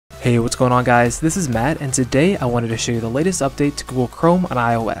Hey, what's going on guys? This is Matt, and today I wanted to show you the latest update to Google Chrome on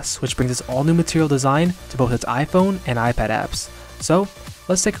iOS, which brings us all new material design to both its iPhone and iPad apps. So,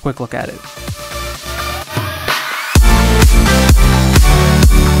 let's take a quick look at it.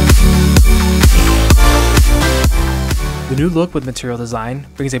 The new look with material design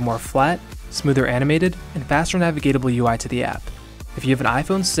brings a more flat, smoother animated, and faster navigatable UI to the app. If you have an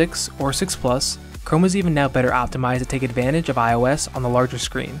iPhone 6 or 6 Plus, Chrome is even now better optimized to take advantage of iOS on the larger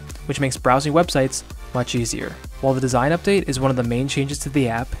screen, which makes browsing websites much easier. While the design update is one of the main changes to the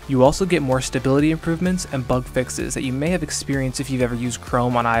app, you also get more stability improvements and bug fixes that you may have experienced if you've ever used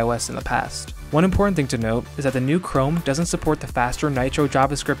Chrome on iOS in the past. One important thing to note is that the new Chrome doesn't support the faster Nitro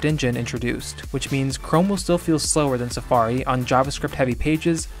JavaScript engine introduced, which means Chrome will still feel slower than Safari on JavaScript-heavy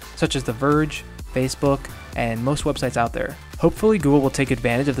pages such as The Verge, Facebook, and most websites out there. Hopefully Google will take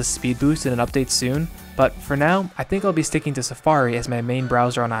advantage of the speed boost in an update soon, but for now, I think I'll be sticking to Safari as my main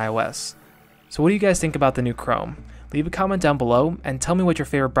browser on iOS. So what do you guys think about the new Chrome? Leave a comment down below and tell me what your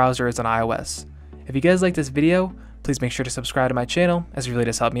favorite browser is on iOS. If you guys like this video, please make sure to subscribe to my channel as it really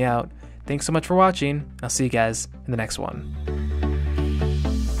does help me out. Thanks so much for watching. I'll see you guys in the next one.